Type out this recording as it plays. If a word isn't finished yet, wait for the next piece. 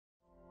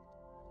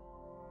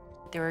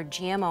There are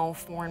GMO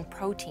foreign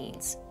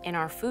proteins in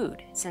our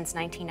food since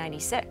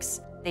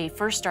 1996. They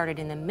first started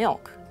in the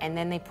milk, and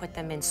then they put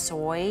them in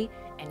soy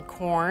and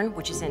corn,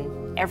 which is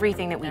in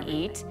everything that we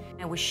eat.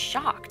 I was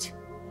shocked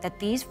that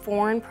these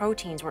foreign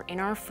proteins were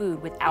in our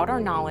food without our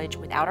knowledge,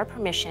 without our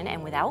permission,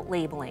 and without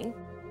labeling.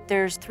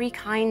 There's 3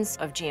 kinds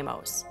of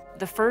GMOs.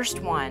 The first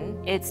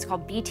one, it's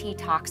called Bt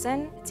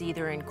toxin. It's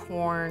either in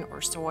corn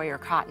or soy or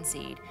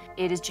cottonseed.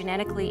 It is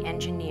genetically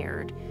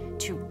engineered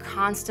to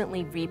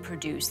constantly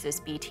reproduce this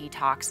Bt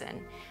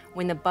toxin.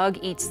 When the bug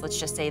eats, let's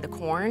just say the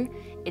corn,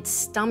 its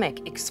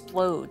stomach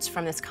explodes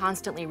from this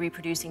constantly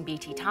reproducing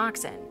Bt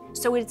toxin.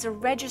 So it's a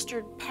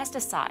registered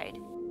pesticide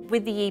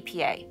with the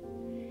EPA,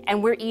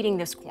 and we're eating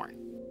this corn.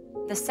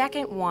 The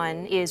second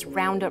one is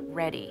Roundup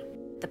Ready.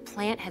 The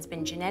plant has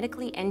been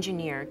genetically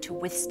engineered to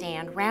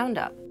withstand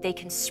Roundup. They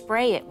can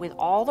spray it with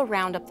all the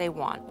Roundup they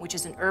want, which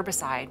is an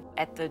herbicide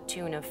at the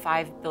tune of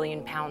 5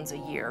 billion pounds a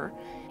year,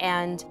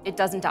 and it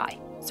doesn't die.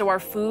 So our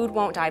food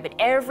won't die, but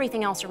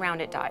everything else around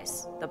it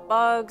dies. The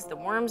bugs, the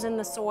worms in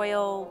the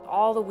soil,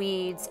 all the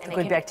weeds. The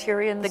good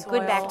bacteria in the soil. The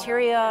good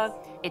bacteria,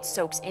 it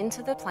soaks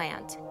into the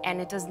plant, and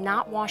it does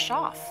not wash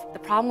off. The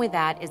problem with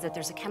that is that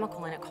there's a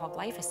chemical in it called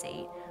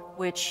glyphosate,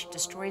 which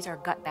destroys our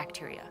gut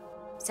bacteria.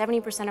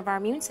 70% of our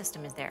immune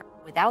system is there.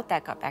 Without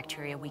that gut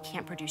bacteria, we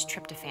can't produce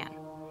tryptophan.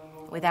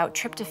 Without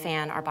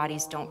tryptophan, our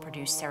bodies don't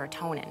produce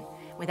serotonin.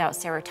 Without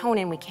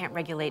serotonin, we can't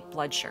regulate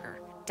blood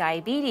sugar.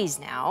 Diabetes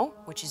now,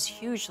 which is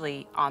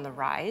hugely on the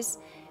rise,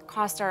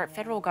 costs our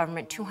federal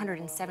government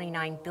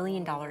 $279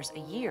 billion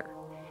a year.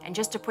 And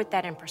just to put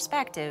that in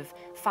perspective,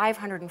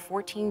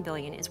 $514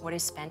 billion is what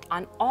is spent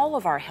on all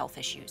of our health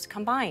issues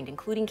combined,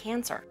 including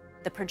cancer.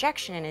 The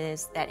projection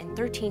is that in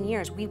 13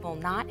 years, we will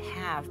not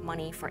have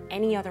money for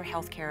any other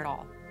health care at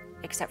all,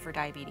 except for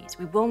diabetes.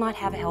 We will not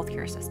have a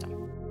healthcare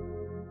system.